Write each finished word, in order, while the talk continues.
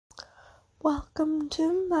Welcome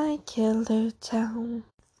to my killer town.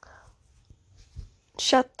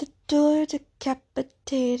 Shut the door,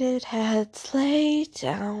 decapitated heads lay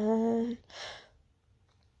down.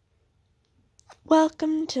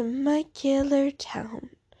 Welcome to my killer town.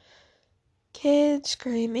 Kids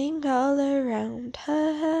screaming all around.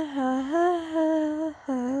 Ha ha ha ha ha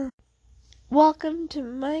ha. Welcome to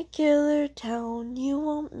my killer town. You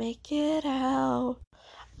won't make it out.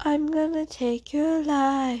 I'm gonna take your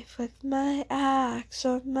life with my axe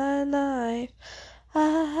or my knife.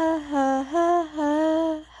 Ha ha ha ha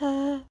ha ha.